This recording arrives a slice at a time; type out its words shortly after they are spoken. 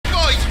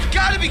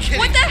be kidding.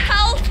 What the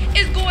hell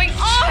is going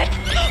on?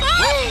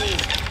 Whoa.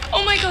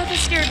 Oh my god, that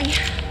scared me.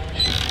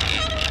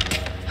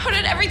 How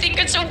did everything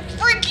get so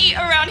freaky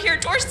around here?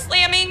 Doors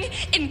slamming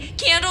and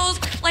candles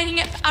lighting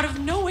up out of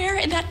nowhere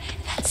and that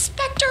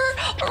specter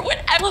or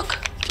whatever. Look,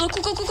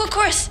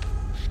 Chris.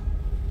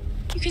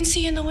 You can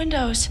see in the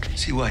windows.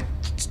 See what?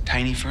 It's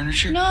tiny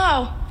furniture?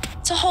 No,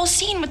 it's a whole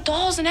scene with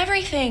dolls and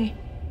everything.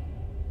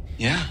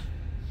 Yeah.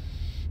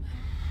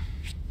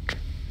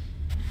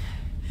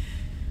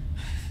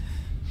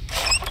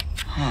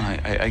 Huh,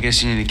 I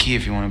guess you need a key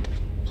if you want to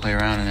play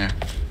around in there.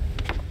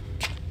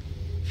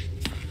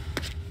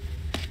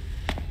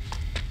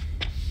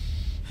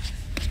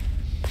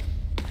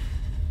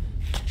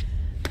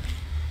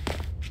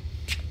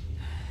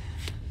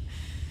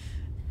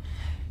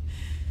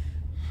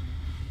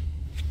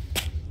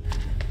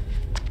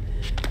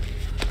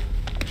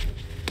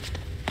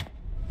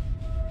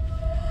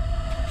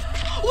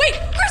 Wait,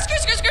 Chris,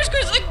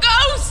 the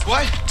ghost!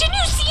 What? Didn't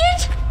you see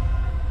it?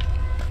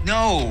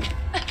 No.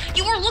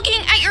 You were looking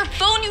at your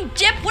phone, you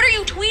dip. What are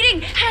you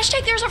tweeting?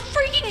 Hashtag there's a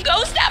freaking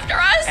ghost after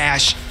us.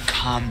 Ash,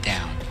 calm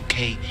down,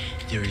 okay?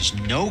 There is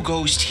no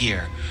ghost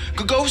here.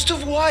 Ghost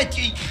of what?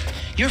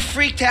 You're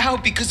freaked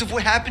out because of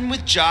what happened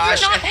with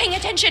Josh. You're not paying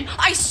attention.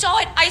 I saw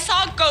it. I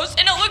saw a ghost,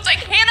 and it looked like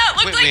Hannah.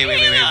 It looked like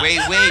Hannah. Wait,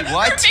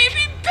 what? Or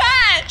maybe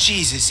Pat.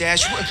 Jesus,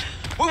 Ash,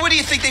 what do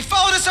you think? They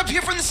followed us up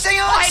here from the seance?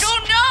 I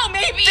don't know,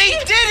 maybe. They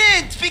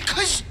didn't,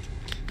 because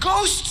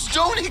ghosts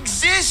don't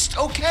exist,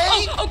 okay?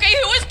 Oh, okay,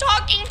 who was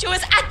talking to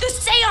us at the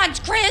seance,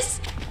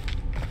 Chris?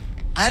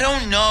 I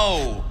don't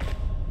know.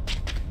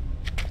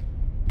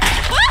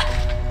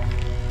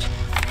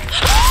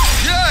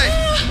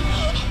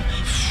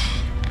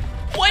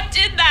 What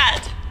did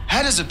that?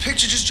 How does a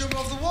picture just jump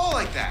off the wall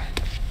like that?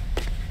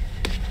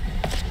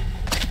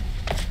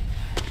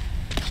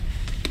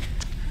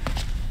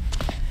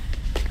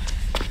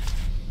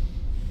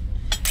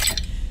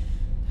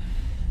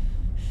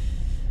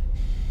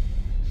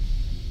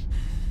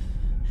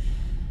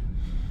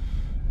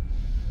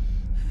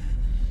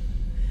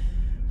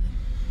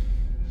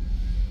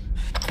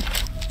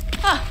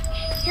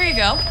 Here you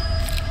go.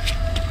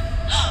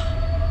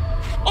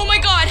 Oh my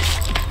god!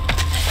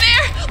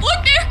 There!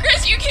 Look there,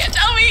 Chris! You can't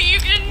tell me you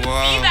didn't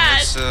see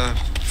that!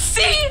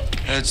 See?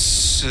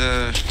 That's,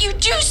 You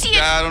do see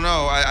it! I don't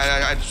know.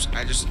 I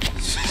just...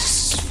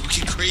 This is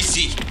fucking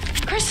crazy.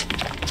 Chris,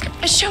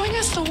 it's showing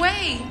us the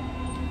way.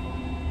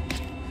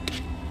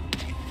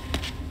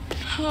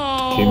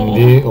 Oh.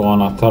 Şimdi o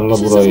anahtarla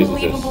This is burayı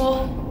izleyeceğiz.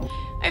 unbelievable.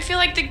 I feel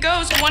like the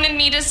ghost wanted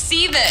me to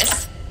see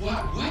this.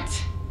 What? Whoa.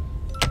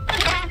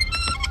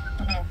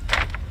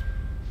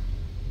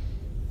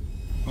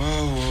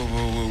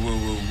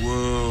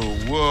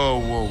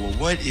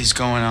 What is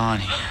going on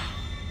here?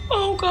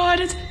 Oh god,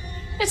 it's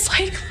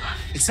like...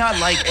 It's not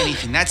like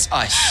anything. That's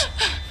us.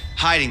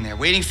 Hiding there,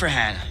 waiting for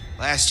Hannah.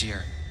 Last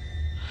year.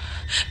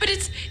 But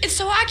it's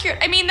so accurate.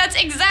 I mean, that's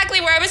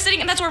exactly where I was sitting,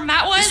 and that's where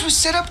Matt was. This was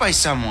set up by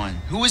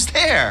someone. Who was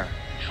there?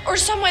 Or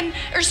someone,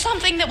 or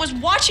something that was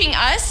watching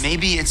us.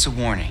 Maybe it's a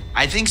warning.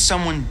 I think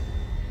someone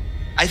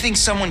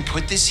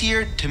put this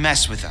here to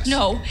mess with us.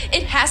 No,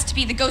 it has to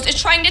be the ghost. It's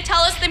trying to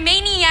tell us the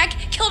maniac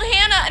killed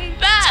Hannah and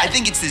Beth. I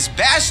think it's this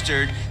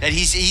bastard that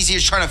he's here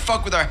trying to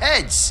fuck with our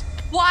heads.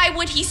 Why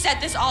would he set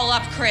this all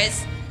up,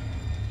 Chris?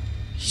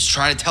 He's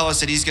trying to tell us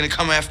that he's gonna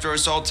come after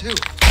us all too.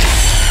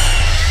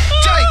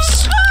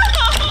 Yikes!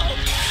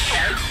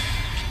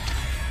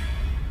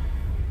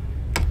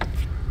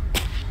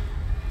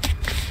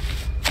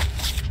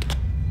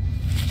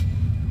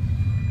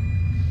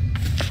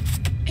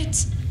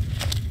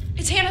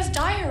 It's Hannah's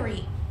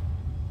diary.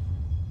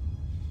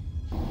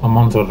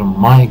 Aman tanrım,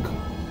 Mike.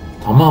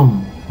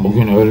 Tamam,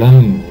 bugün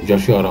öğlen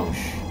Josh'u aramış.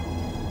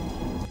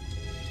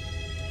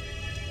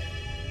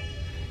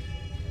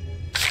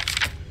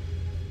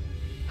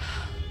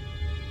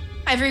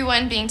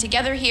 Everyone being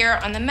together here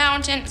on the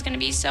mountain is going to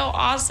be so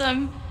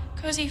awesome.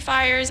 Cozy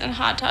fires and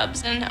hot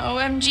tubs and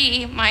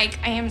OMG, Mike,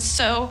 I am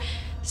so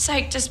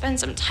psyched to spend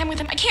some time with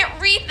him. I can't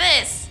read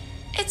this.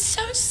 It's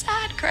so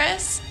sad,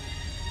 Chris.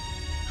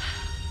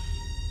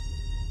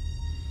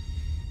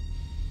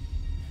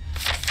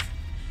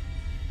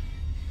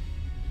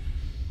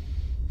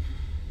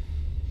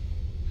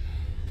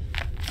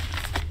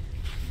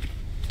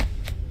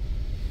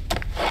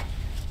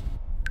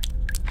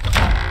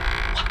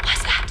 What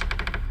was that?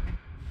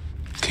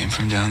 Came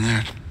from down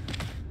there.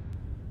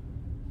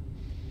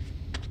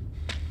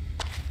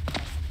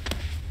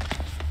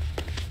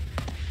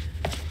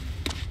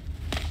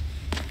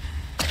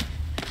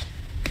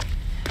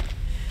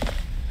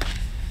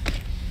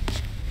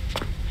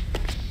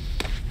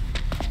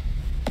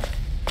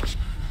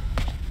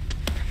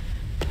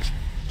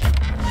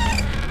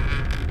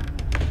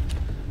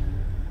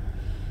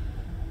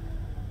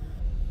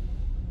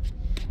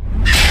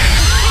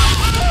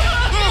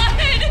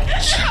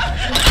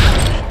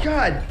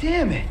 God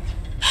damn it!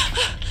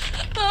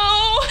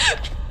 Oh,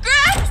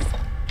 Chris!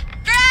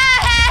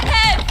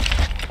 Chris!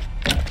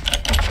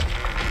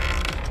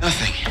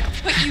 Nothing.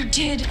 But you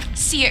did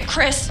see it,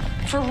 Chris.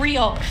 For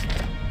real.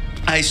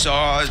 I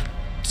saw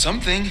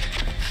something.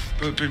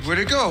 But where'd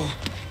it go?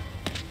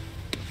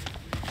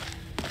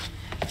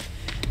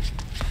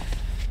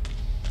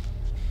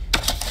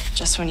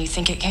 Just when you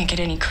think it can't get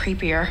any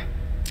creepier.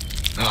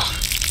 Ugh.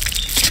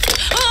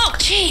 Oh,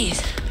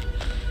 jeez.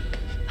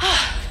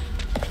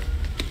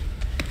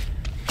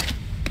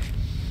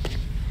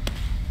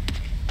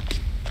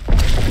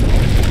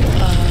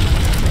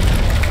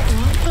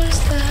 What was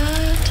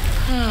that?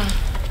 Huh.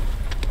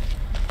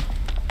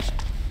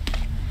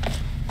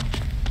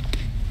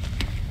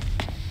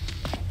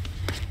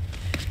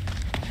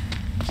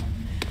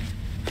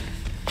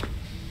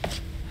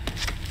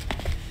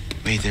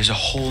 Wait, there's a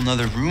whole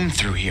nother room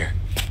through here.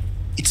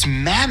 It's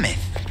mammoth.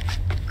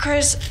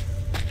 Chris,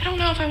 I don't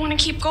know if I want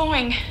to keep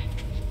going.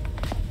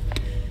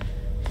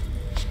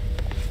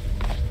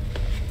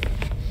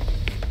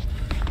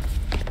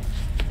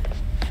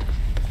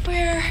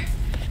 Where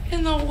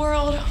in the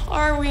world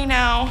are we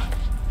now?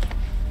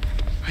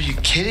 Are you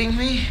kidding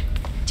me?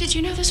 Did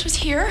you know this was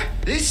here?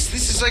 This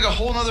is like a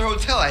whole nother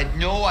hotel. I had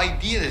no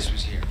idea this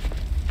was here.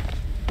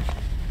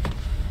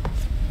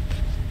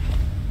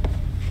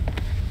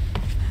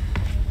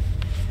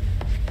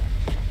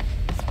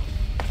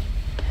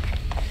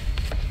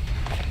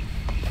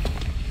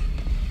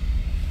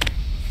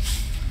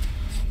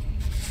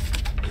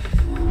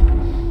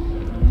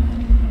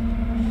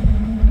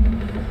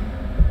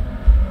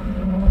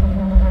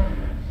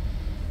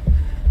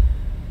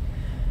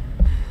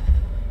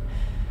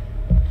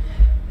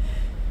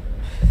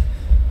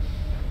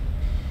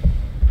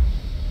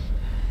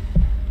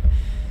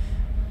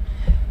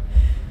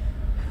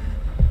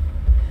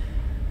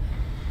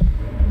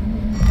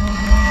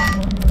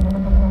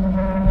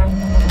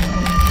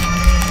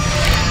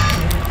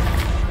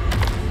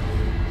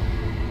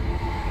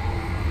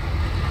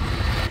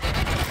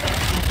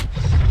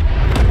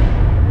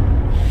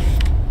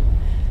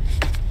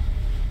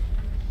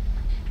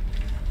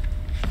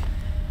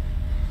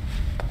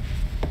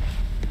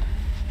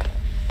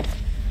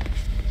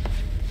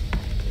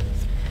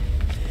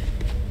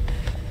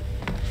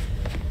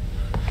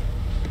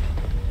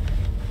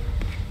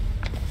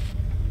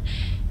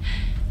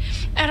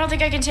 I don't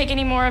think I can take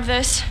any more of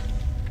this.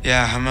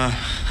 Yeah,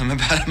 I'm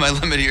about at my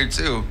limit here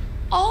too.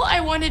 All I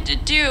wanted to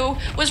do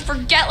was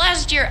forget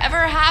last year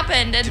ever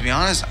happened and... To be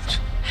honest,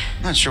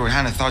 I'm not sure what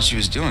Hannah thought she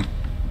was doing.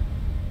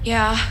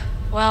 Yeah,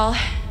 well,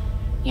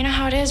 you know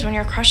how it is when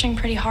you're crushing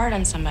pretty hard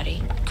on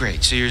somebody.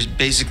 Great, so you're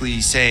basically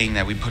saying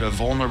that we put a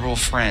vulnerable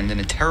friend in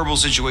a terrible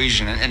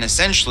situation and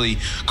essentially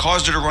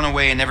caused her to run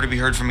away and never to be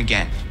heard from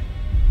again.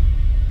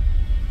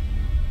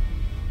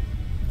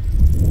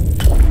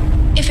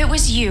 If it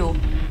was you,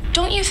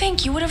 don't you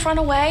think you would have run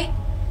away?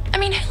 I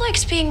mean, who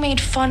likes being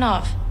made fun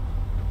of?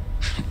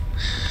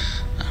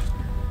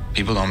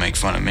 People don't make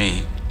fun of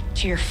me.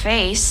 To your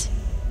face.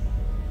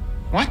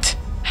 What?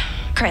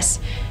 Chris,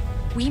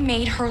 we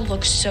made her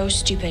look so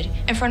stupid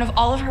in front of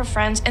all of her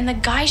friends and the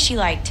guy she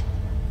liked.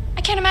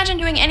 I can't imagine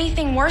doing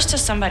anything worse to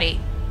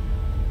somebody.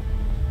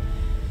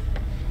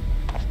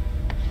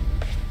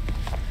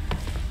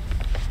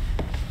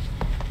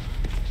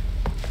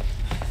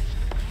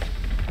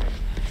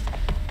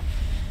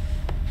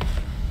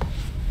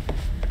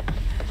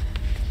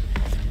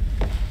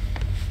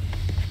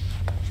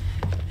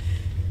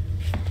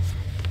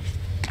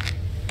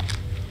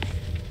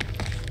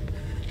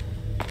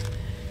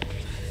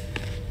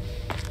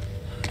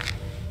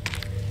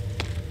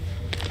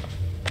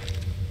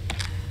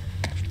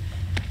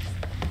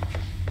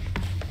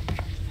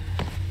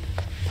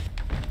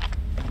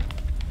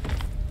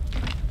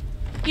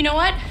 You know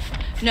what?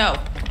 No.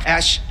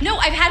 Ash. No,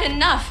 I've had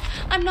enough.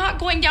 I'm not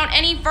going down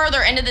any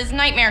further into this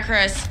nightmare,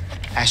 Chris.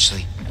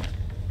 Ashley,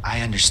 I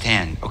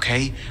understand,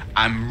 okay?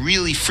 I'm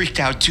really freaked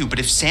out too, but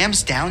if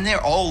Sam's down there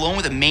all alone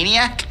with a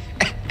maniac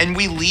and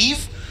we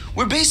leave,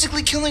 we're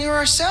basically killing her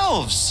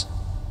ourselves.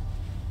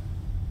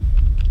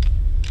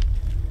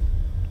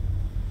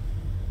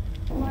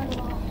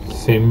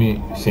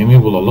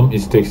 Sem'i bulalım,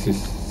 isteksiz.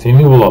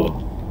 Sem'i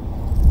bulalım.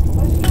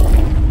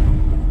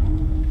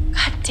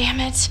 God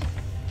damn it.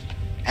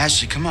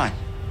 Ashley, come on.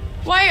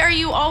 Why are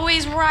you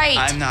always right?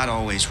 I'm not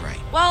always right.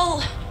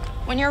 Well,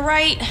 when you're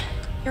right,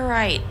 you're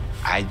right.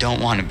 I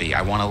don't want to be.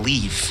 I want to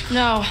leave.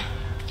 No.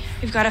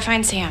 We've got to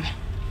find Sam.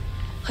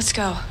 Let's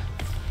go.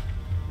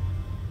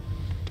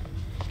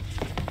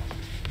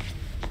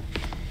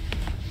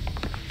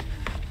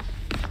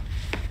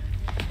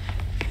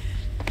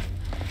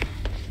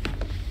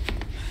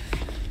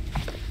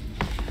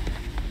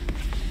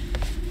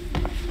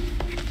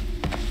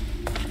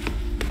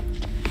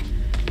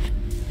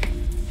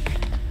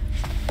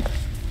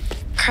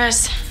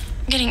 Chris,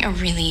 I'm getting a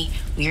really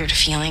weird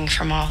feeling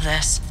from all of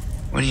this.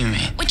 What do you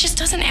mean? It just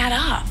doesn't add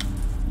up.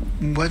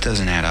 What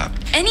doesn't add up?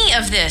 Any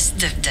of this,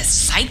 the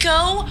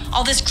psycho,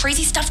 all this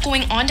crazy stuff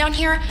going on down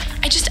here,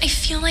 I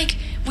feel like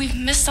we've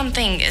missed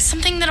something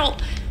that'll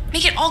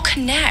make it all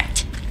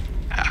connect.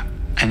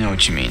 I know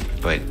what you mean,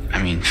 but,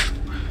 I mean,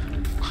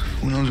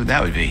 who knows what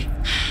that would be?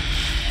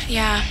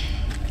 Yeah,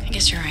 I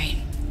guess you're right.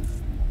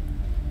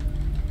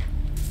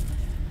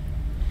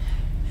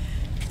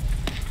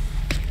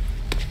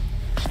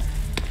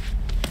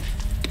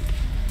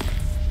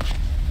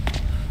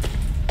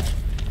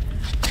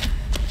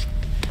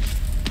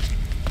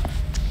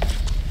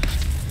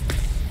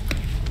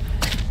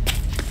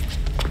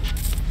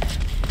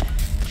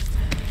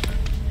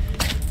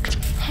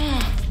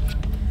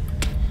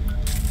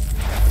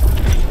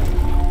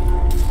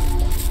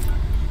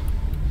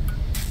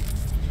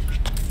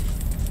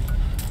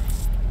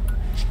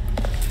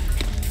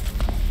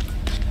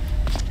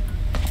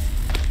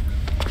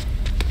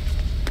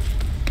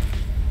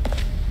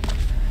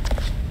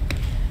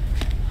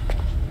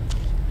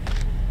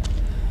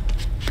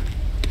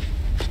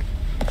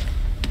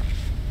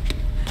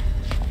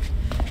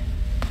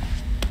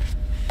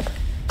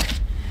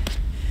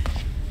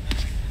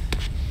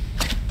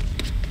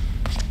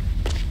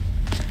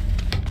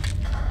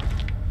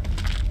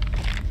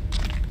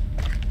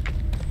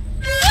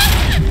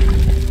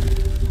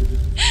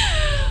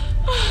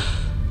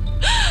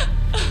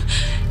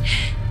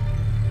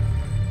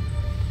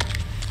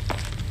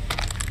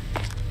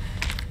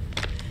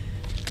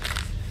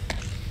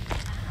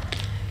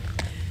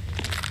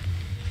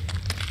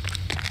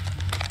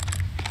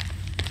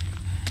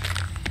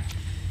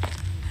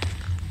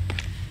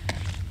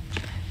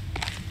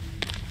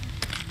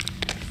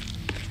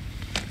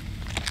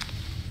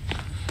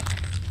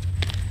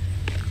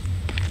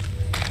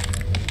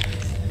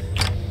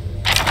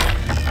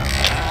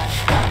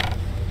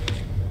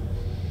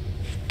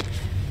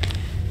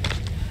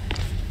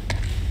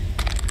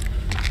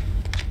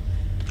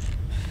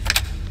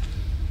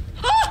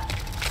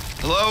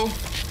 Hello?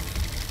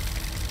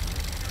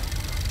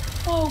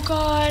 Oh,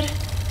 God.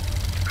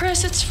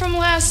 Chris, it's from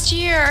last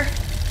year.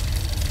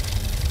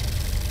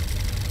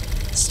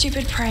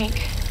 Stupid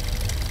prank.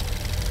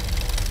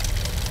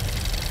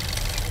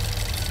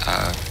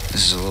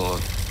 This is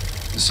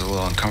a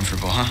little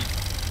uncomfortable, huh?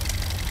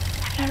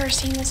 I've never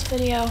seen this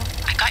video.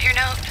 I got your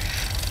note.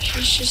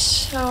 She's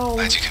just so...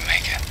 Glad you can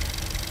make it.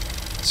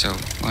 So,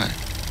 what?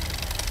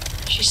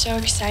 She's so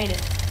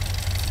excited.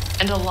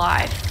 And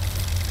alive.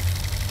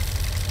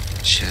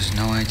 She has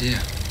no idea.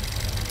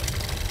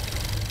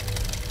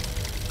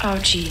 Oh,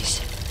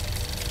 jeez.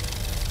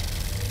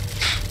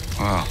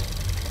 Wow.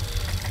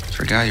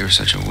 Forgot you were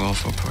such a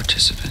willful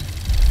participant.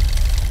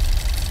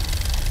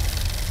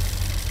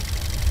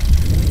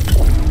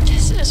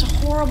 This is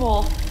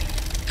horrible.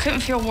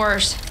 Couldn't feel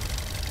worse.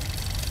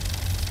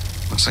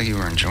 Looks like you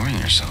were enjoying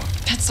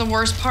yourself. That's the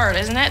worst part,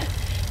 isn't it?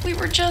 We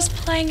were just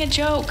playing a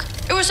joke.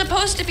 It was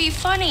supposed to be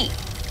funny.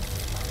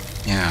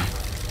 Yeah.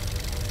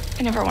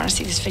 I never want to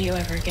see this video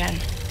ever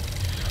again.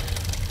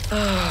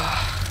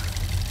 Ugh.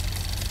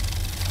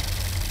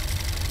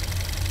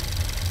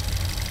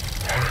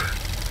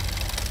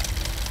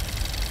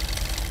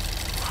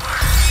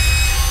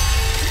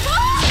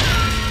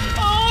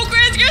 Oh,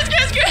 Chris.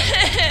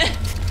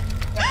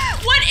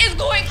 What is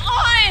going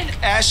on?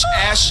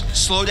 Ash,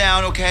 slow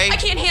down, okay? I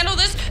can't handle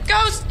this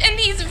ghost and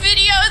these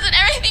videos and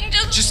everything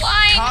just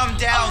flying calm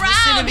down. around.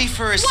 Listen to me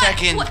for a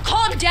second. What?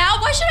 Calm down?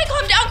 Why should I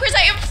calm down, Chris?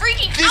 I am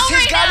freaking This out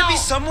has right got now. to be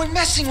someone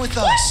messing with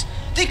us.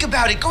 Think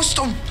about it. Ghosts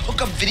don't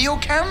hook up video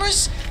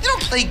cameras. They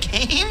don't play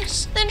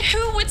games. Then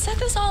who would set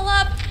this all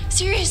up?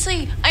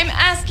 Seriously, I'm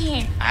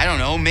asking. I don't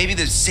know. Maybe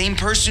the same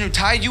person who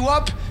tied you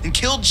up and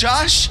killed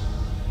Josh?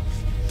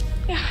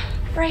 Yeah,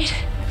 right.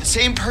 The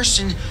same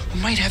person who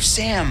might have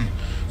Sam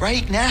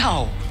right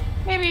now.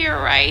 Maybe you're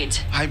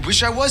right. I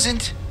wish I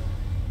wasn't.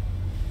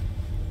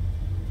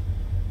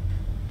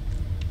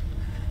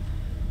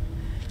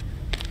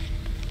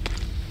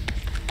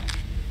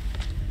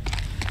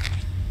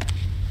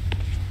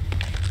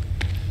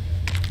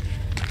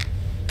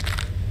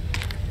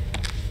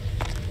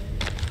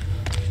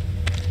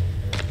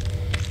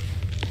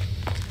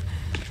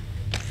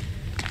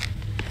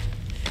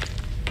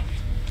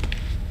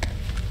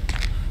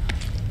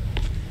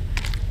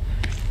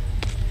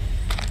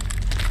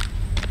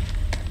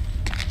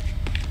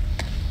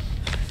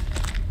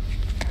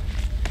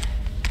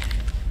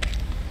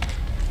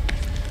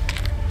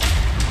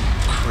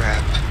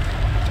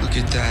 Look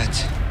at that.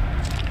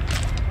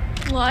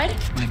 Blood?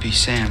 Might be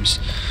Sam's.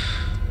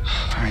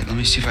 All right, let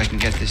me see if I can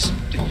get this.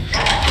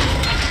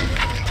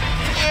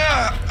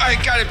 I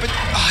got it, but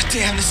oh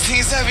damn, this thing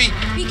is heavy.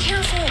 Be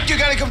careful. You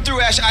gotta come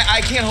through, Ash.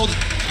 I can't hold it.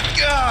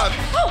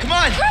 Come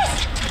on.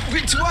 Chris!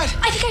 Wait, what?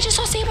 I think I just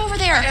saw Sam over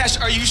there. Ash,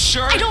 are you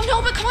sure? I don't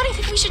know, but come on, I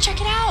think we should check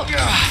it out.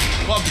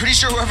 Well, I'm pretty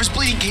sure whoever's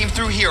bleeding came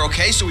through here,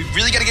 okay? So we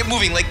really gotta get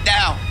moving, like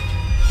now.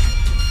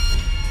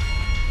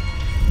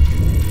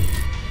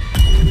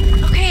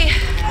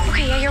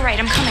 Okay, yeah, you're right,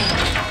 I'm coming.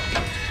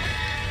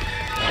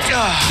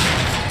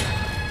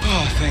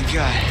 Oh, thank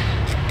God.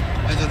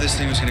 I thought this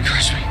thing was gonna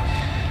crush me.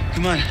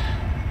 Come on.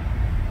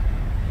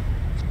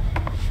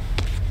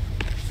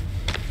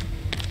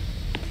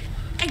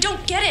 I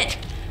don't get it.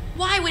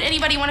 Why would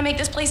anybody want to make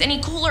this place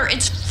any cooler?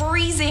 It's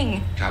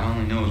freezing. God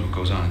only knows what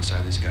goes on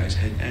inside this guy's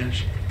head,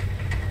 Ash.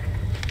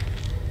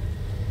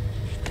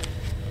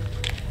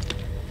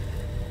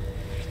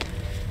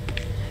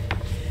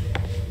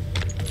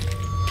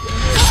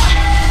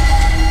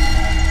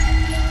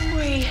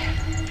 Wait,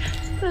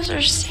 those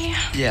are Sam.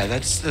 Yeah,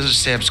 those are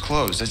Sam's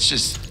clothes. That's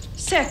just...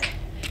 Sick.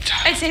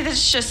 I'd say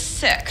that's just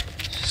sick.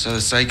 So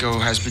the psycho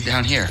has been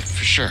down here,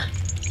 for sure.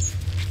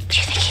 Do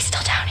you think he's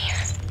still down here?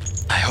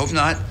 I hope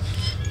not.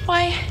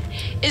 Why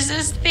is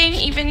this thing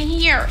even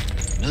here?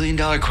 $1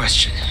 million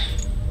question.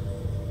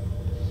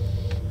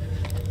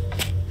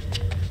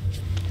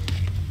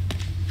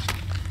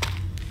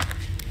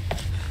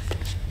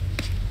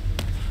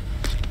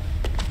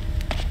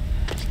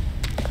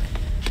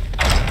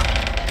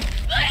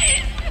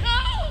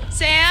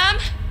 Sam?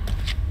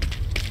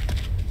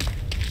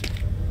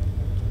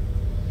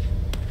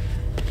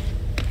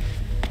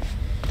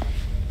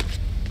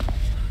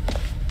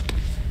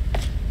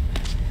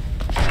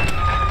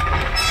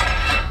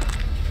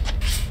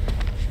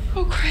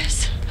 Oh,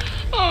 Chris.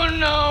 Oh,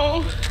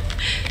 no.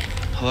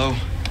 Hello?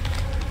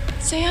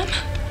 Sam?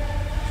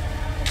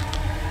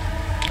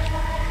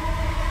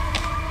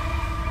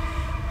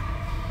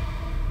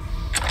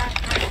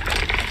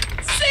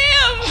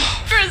 Sam!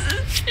 Chris,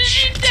 is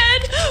she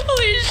dead?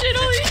 Holy shit,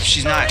 holy shit.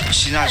 She's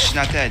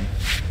not dead.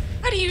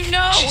 How do you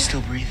know? She's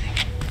still breathing.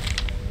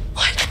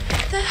 What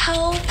the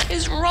hell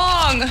is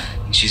wrong?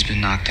 She's been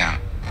knocked out.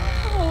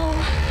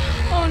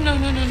 Oh,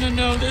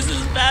 no. This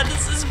is bad.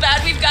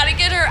 We've got to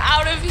get her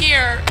out of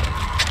here.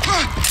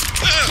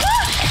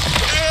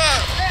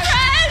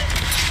 Fred!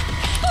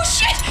 Oh,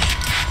 shit!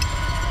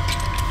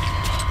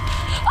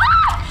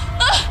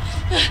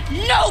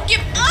 No,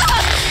 give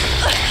up!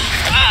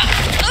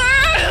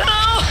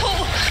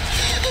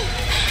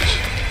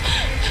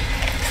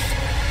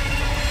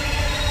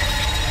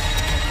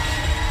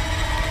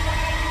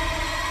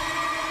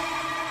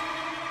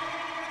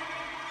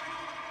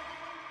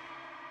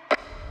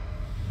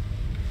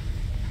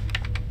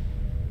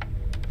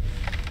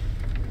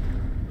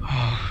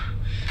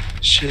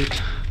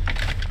 shit.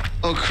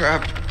 Oh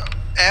crap.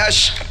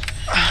 Ash!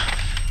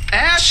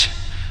 Ash!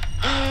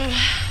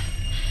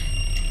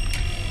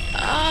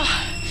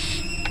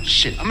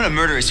 Shit, I'm gonna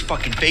murder his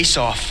fucking face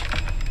off.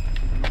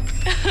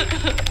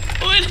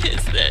 What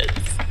is this?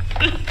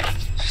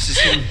 This is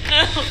him.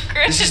 No,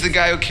 Chris. This is the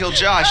guy who killed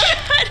Josh.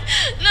 God.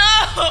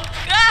 No,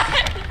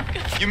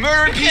 God. You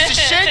murdering piece of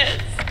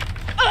shit!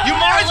 You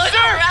monster! Look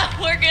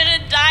around. We're gonna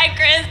die,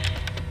 Chris.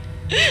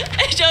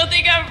 I don't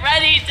think I'm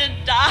ready to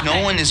die.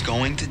 No one is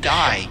going to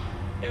die.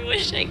 I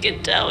wish I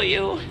could tell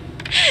you.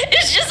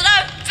 It's just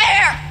not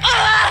fair.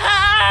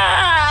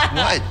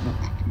 What?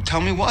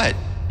 Tell me what?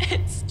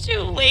 It's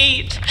too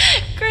late.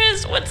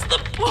 Chris, what's the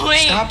point?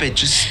 Stop it,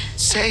 just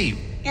say.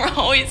 We're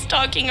always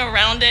talking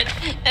around it.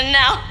 And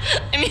now,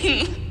 I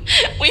mean,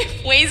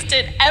 we've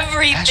wasted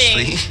everything.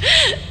 Ashley,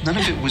 none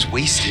of it was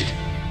wasted.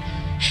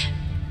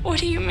 What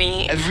do you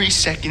mean? Every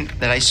second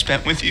that I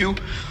spent with you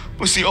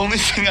was the only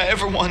thing I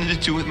ever wanted to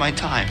do with my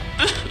time.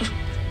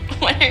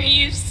 What are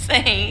you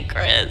saying,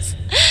 Chris?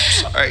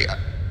 Sorry,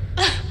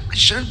 I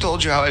should have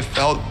told you how I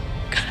felt.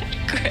 God,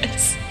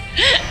 Chris.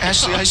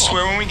 Ashley, I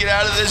swear when we get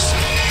out of this...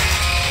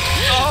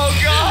 Oh,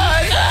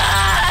 God! No!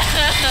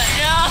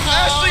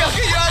 Ashley, I'll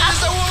get you out of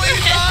this. I won't let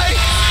you die.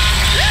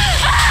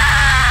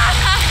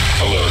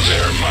 Hello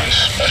there, my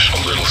special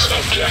little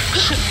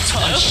subjects.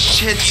 Oh,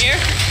 shit. Here,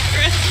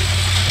 Chris.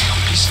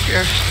 Don't be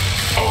scared.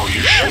 Oh,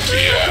 you should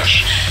be,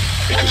 Ash.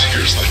 Because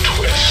here's the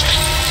twist.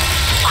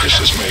 Chris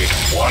has made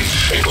one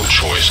fatal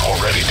choice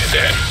already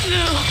today.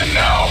 No. And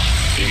now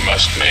he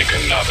must make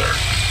another.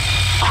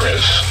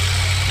 Chris,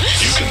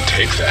 you can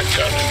take that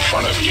gun in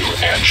front of you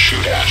and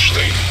shoot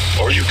Ashley,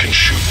 or you can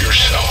shoot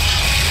yourself.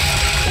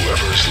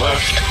 Whoever is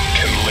left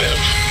can live.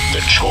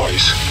 The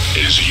choice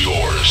is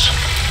yours.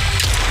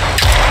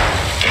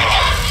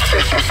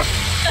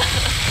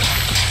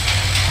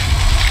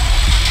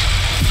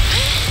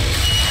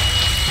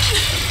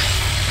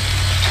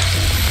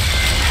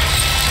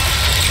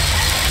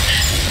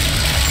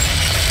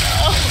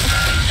 Oh,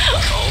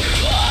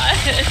 God.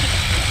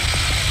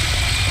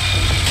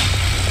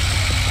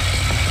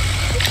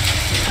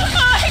 Oh,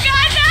 my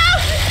God, no!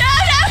 No,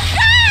 no,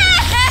 Chris!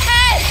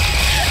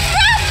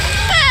 No,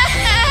 God,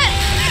 no!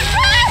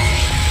 Chris!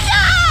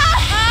 Oh,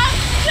 my God, oh,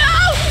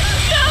 no! Chris!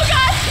 No, no,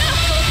 no! No!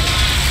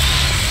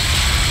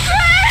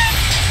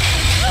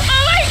 Oh,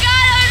 my God, oh, my God!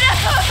 No!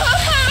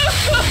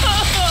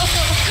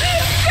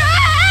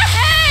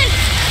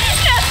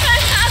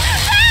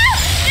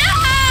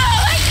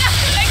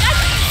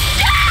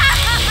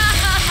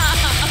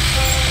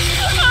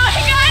 Oh, my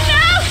God,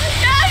 no!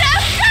 No, no,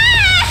 Chris!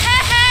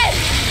 Chris!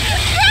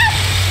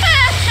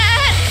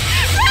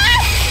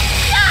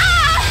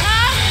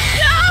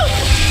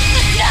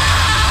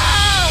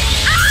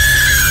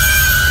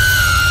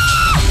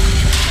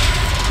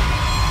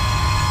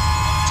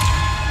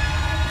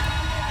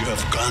 You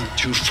have gone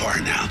too far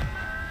now.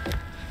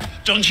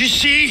 Don't you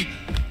see?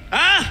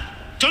 Huh?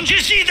 Don't you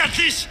see that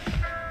this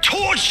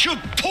torture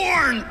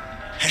porn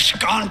has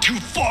gone too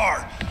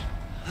far?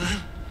 Huh?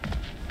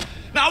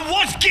 Now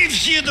what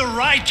gives you the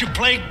right to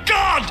play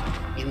God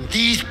in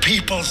these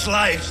people's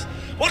lives?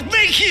 What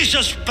makes you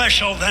so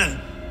special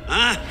then?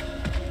 Huh?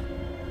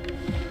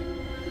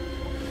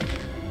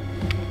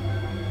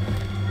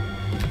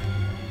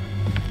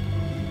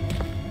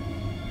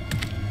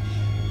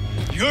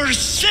 You're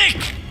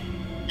sick!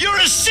 You're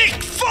a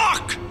sick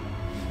fuck!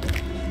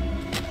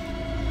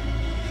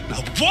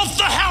 Now what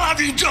the hell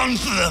have you done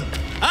for them?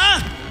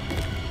 Huh?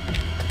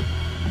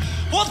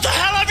 What the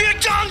hell have you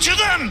done to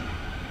them?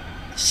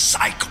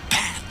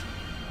 Psychopath.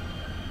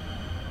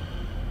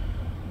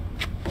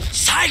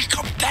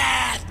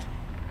 Psychopath!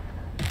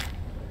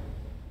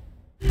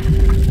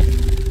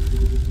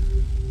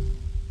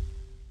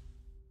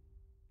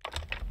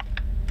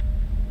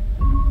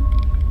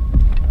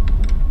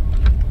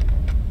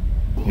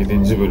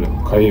 Yedinci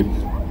bölüm. Kayıp.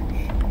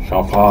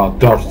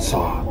 Şafağa 4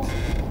 saat.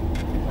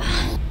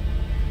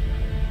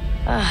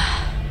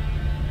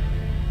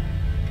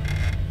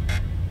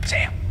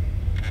 Sam.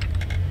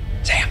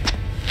 Sam.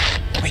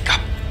 Wake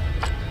up.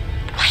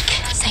 Mike,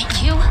 is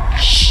that you?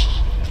 Shh.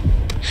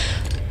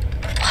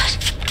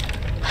 What?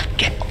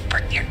 Get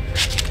over here.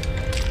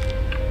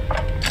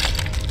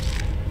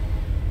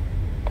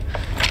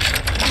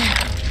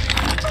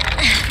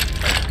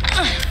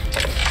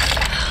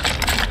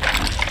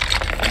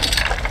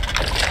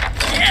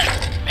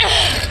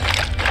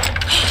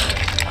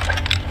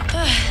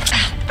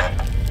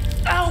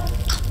 Ow.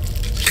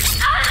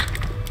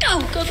 Go,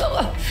 go,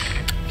 go.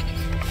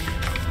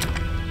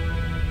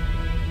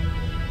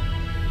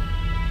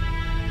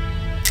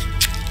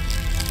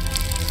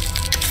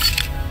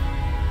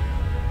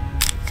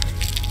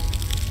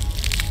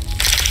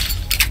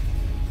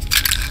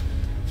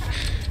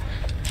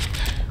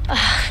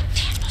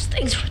 Damn, those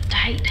things were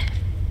tight.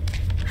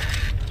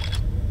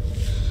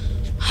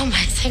 Oh,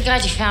 Mike, thank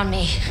God you found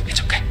me.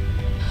 It's okay.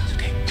 It's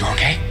okay. You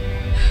okay?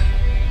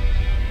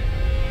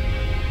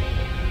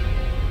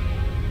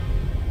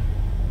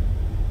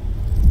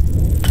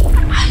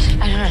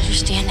 I don't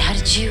understand. How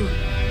did you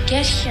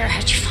get here?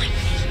 How'd you find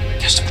me?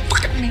 There's some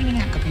fucking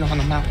you on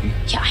the mountain.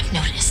 Yeah, I've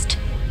noticed.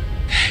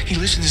 He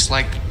lives in this,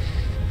 like,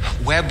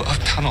 web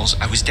of tunnels.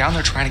 I was down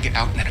there trying to get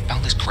out, and then I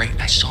found this crate,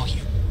 and I saw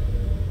you.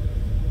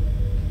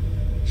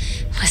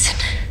 Listen,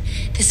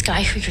 this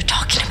guy who you're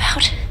talking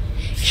about,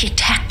 he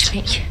attacked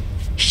me.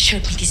 He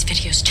showed me these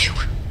videos too.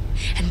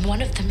 And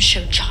one of them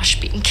showed Josh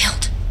being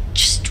killed.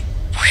 Just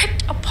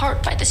ripped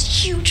apart by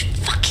this huge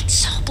fucking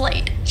saw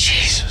blade.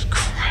 Jesus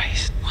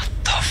Christ. What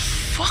the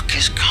fuck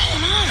is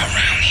going on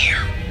around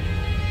here?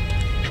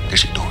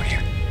 There's a door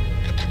here.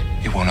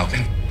 It won't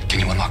open. Can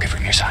you unlock it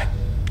from your side?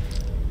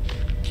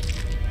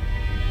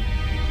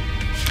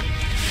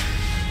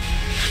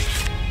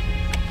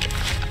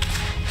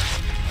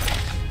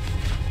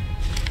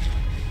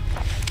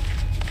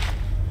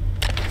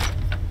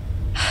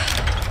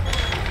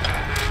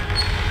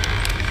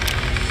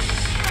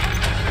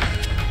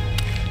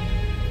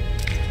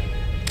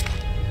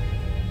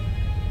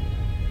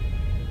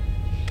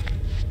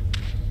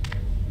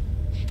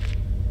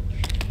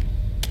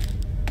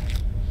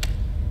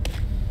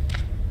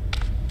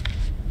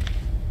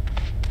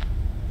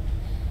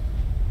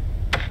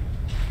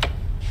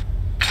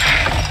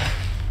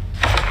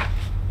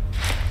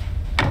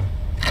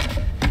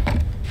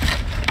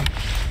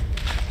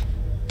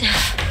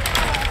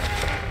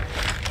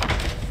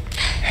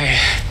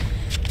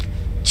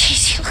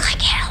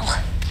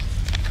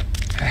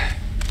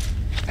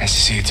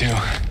 Too.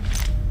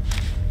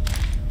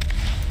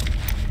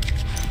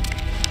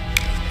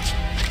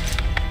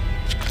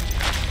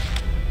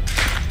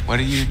 What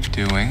are you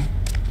doing?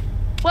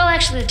 Well,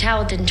 actually, the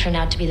towel didn't turn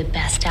out to be the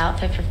best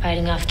outfit for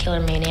fighting off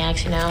killer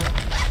maniacs, you know.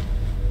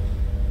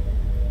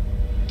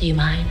 Do you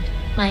mind,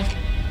 Mike?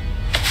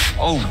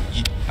 Oh,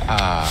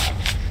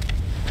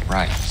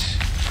 right.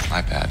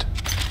 My bad.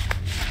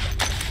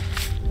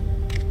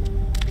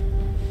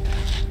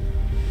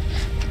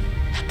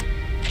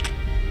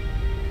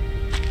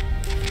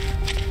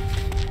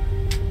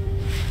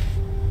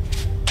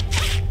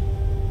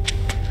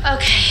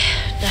 Okay,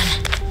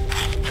 done.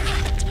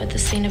 Let's put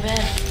this scene to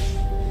bed.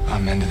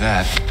 I'm into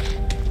that.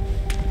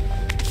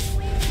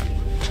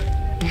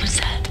 What's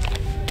that?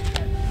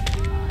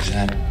 Is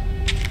that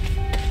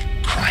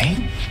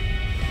crying?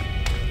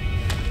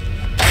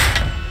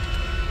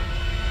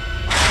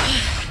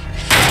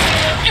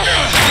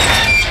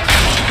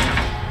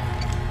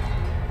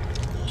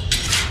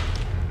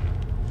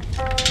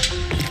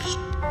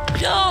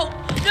 No,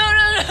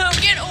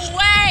 get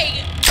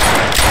away!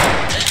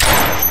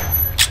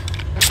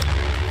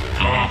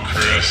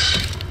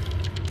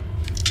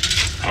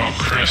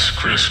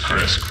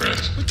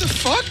 Chris. What the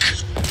fuck?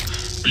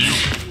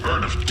 You've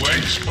heard of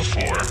blanks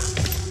before.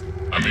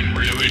 I mean,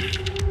 really?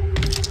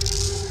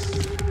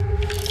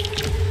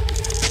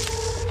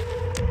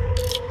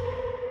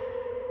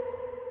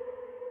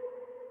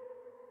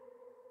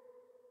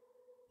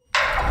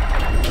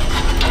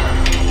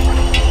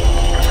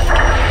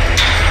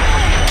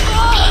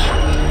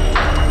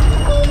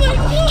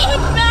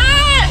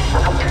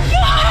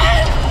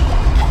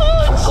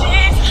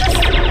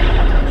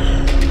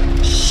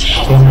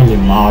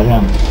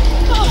 Madem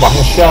bak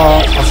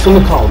aşağı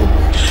asılı kaldık.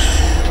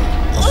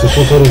 Nasıl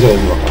kurtaracağız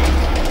bakalım.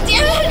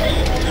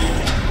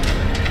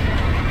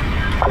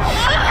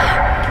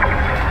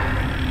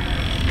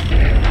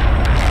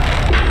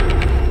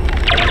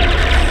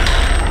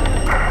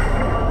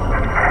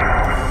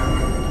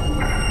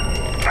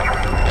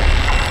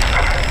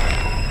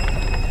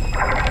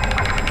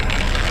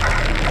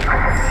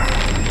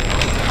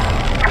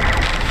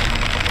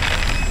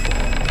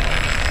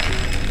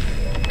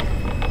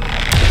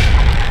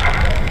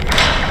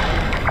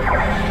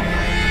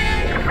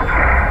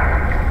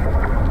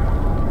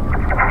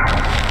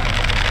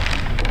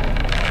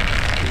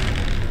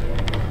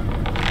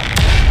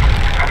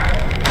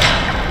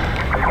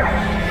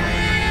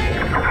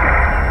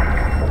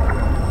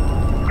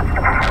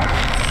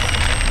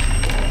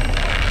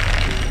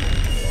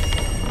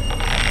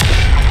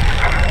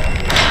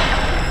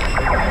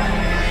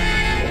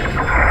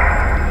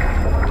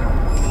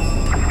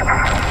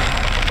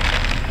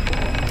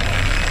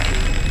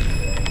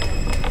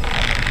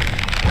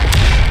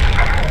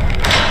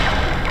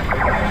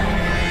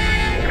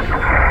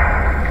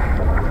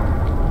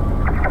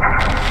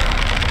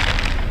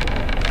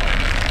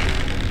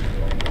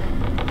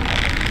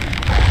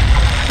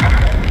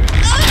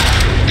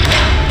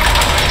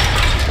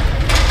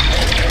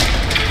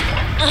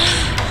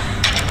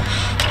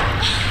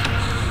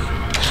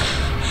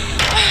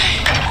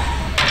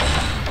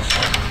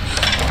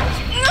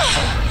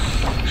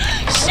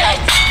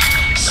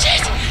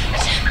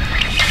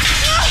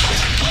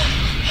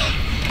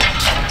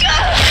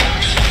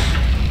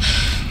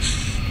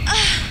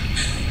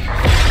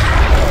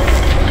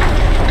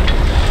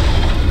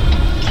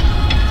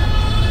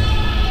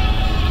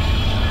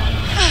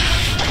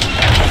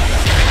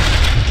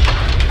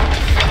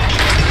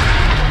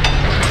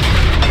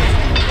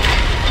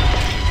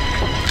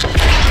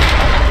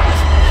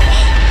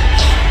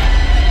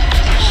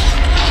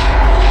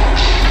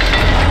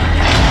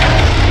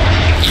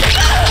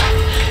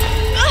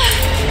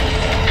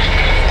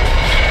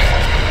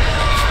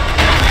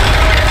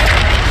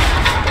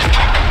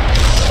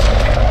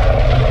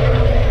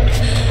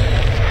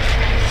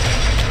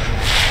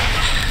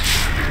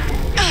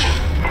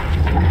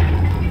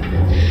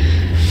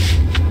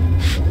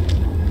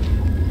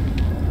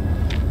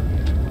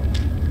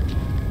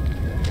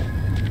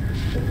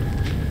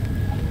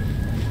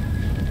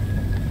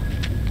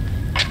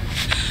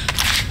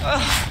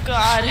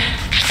 God.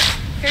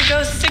 Here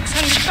goes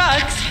 $600.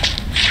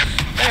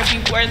 Better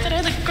be worth it.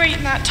 I look great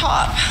in that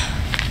top.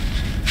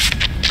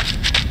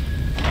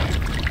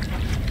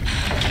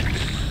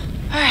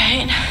 All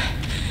right.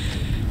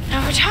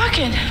 Now we're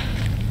talking.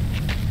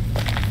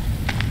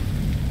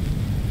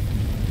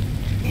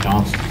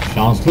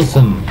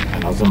 Şanslısın.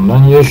 En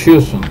azından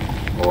yaşıyorsun.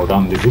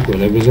 Oradan düşüp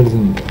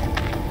ölebilirdin de.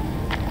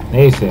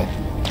 Neyse.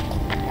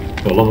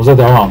 Yolumuza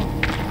devam.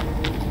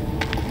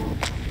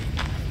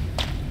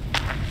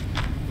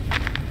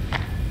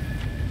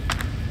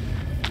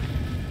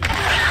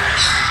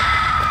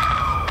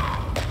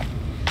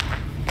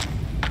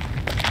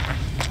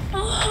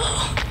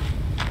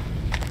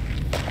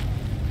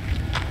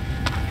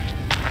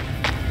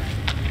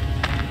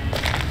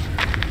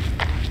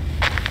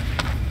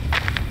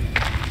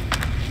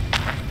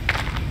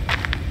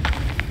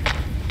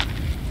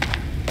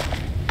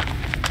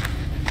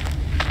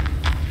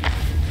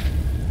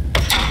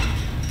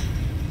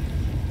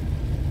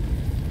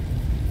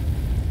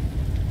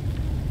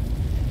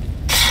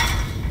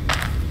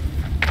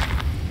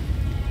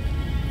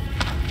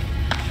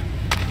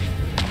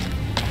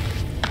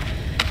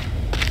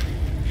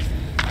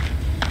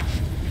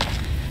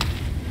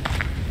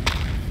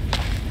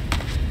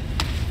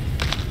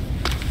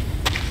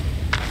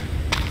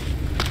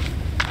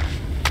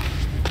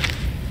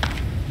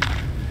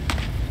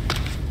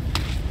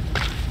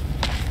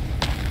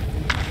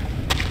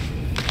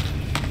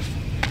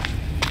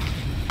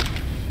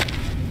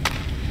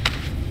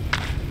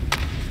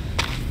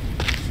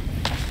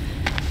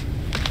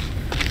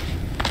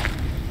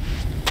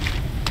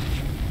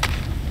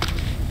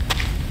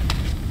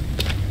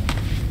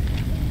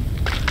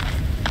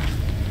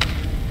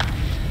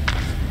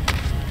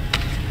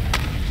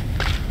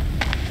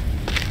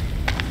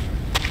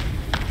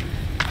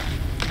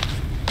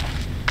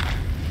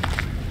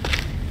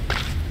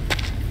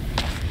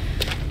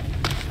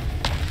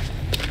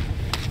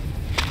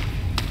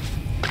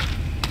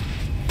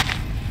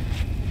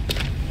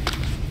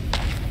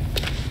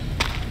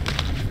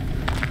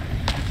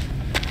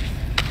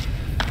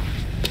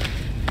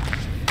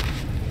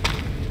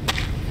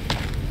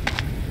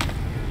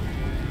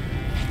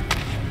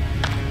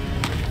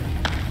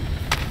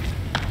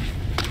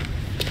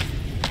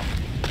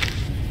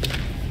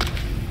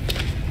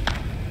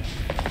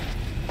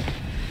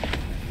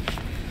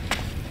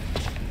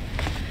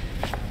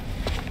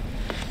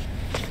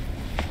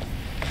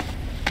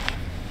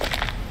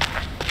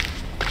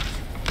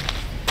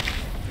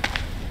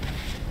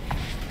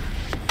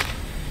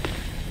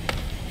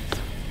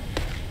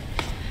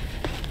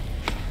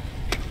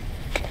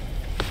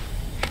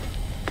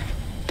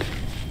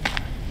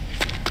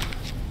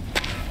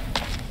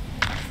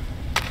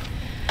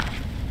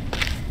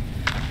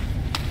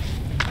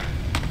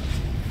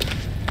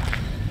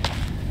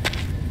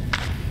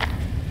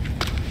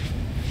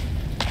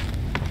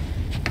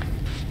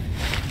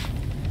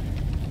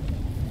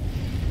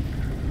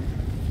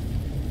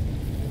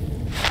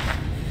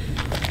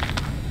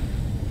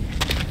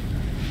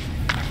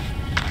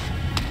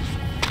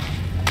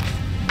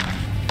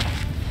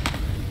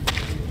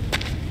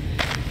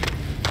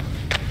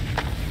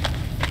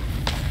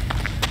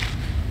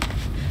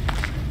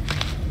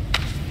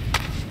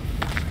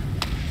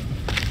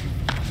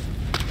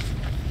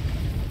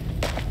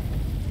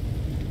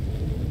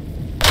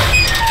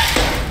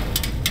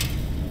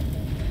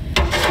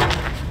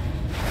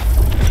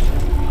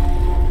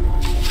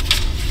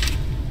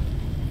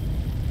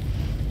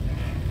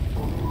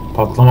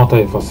 Patlama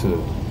tayfası.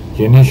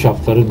 Yeni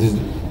şaftları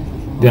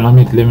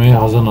dinamitlemeye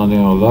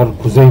hazırlanıyorlar.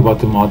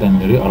 Kuzeybatı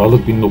madenleri,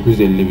 Aralık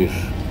 1951.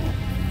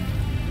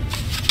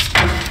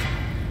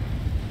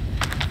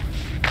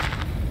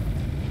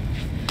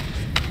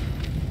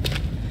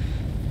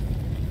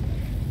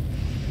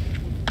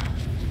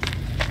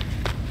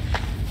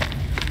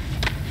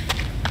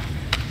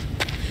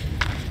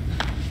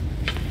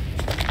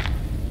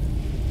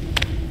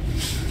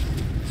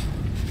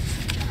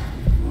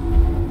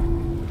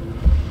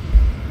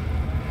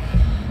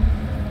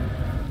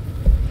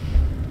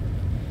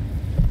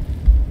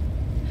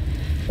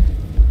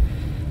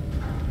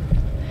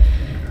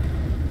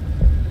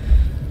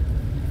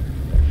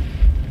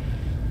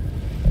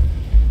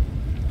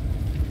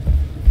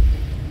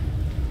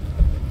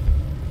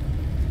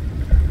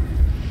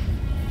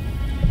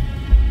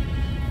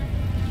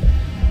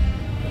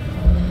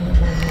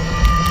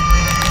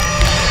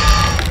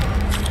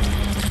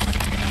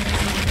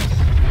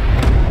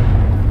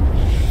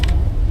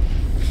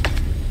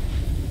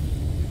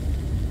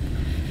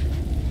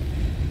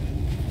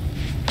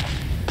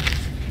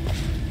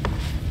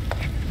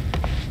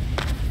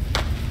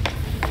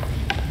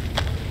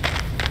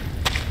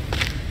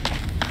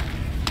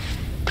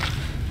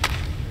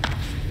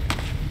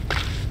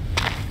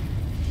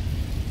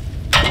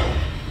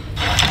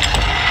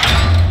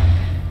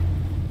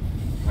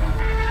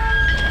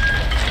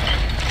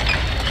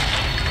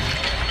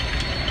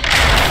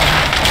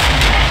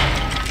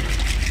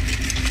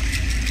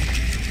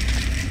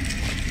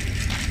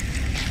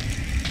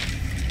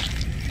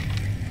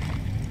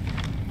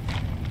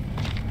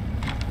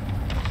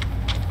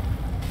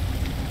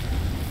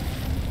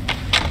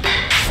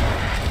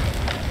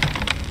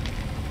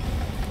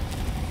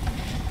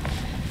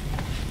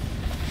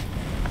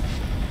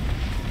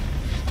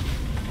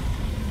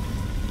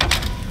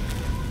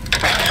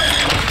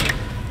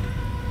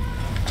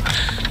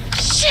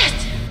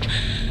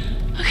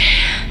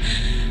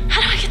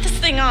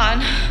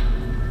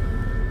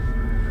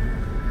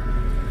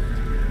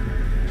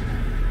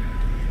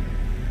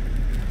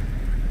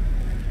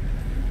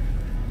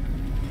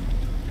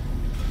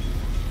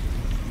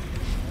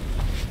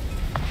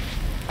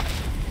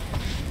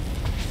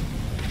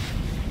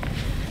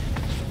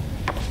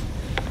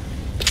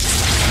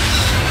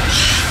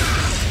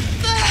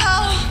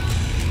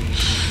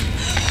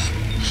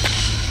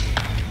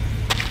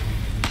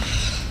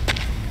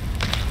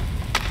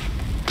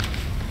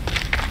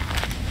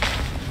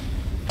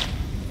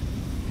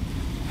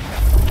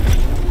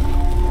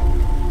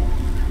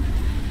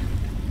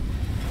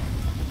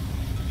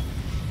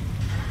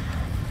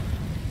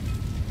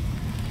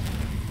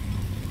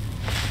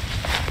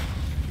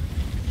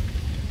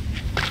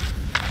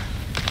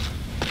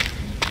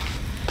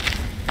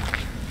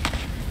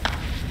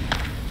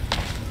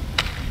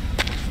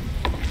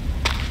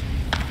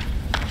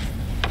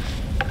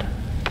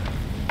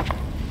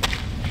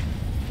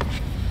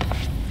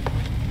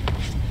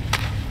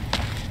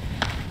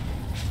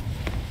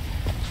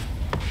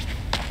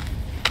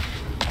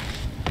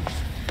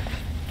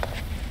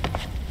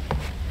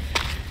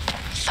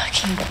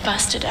 Fucking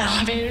busted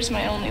elevator's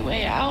my only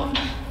way out.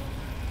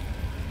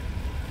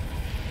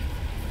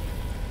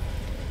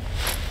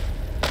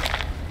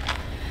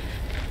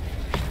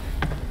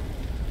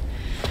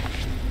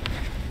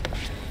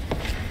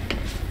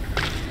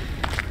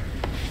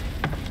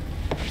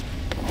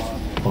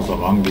 O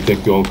zaman bir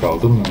tek yol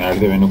kaldı.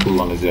 Merdiveni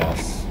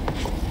kullanacağız.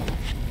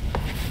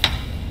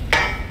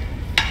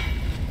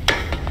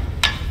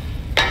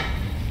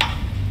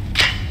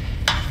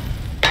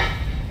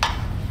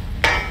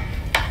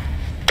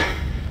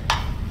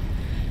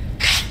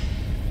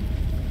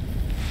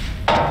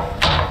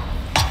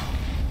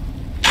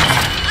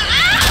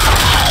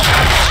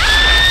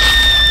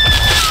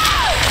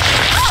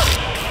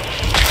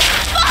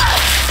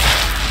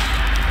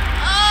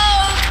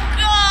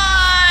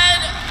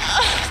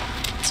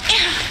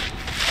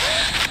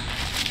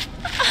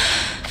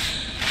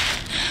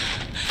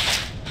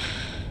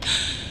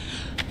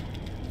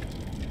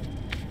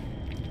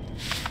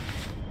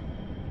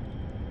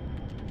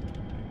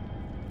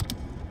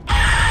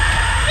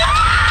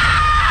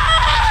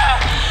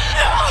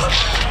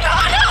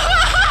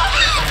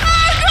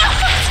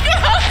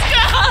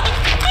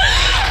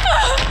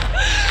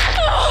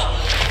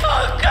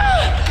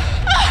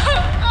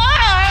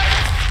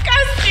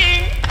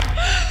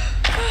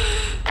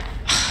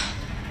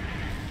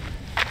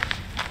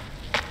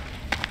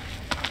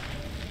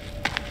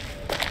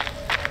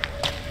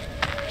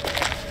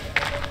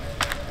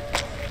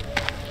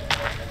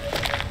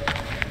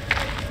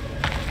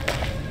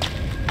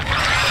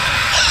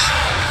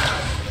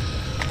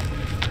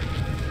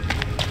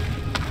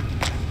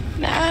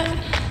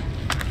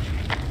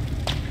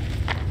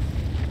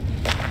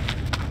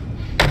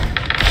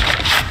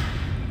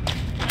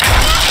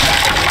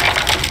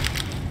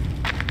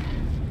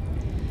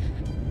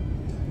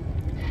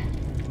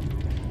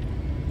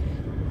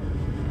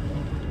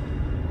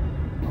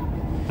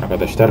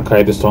 Arkadaşlar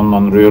kaydı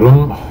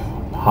sonlandırıyorum.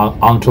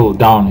 Until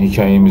Dawn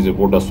hikayemizi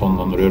burada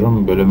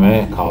sonlandırıyorum.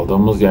 Bölüme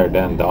kaldığımız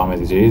yerden devam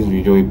edeceğiz.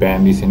 Videoyu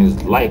beğendiyseniz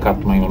like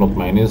atmayı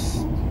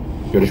unutmayınız.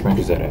 Görüşmek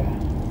üzere.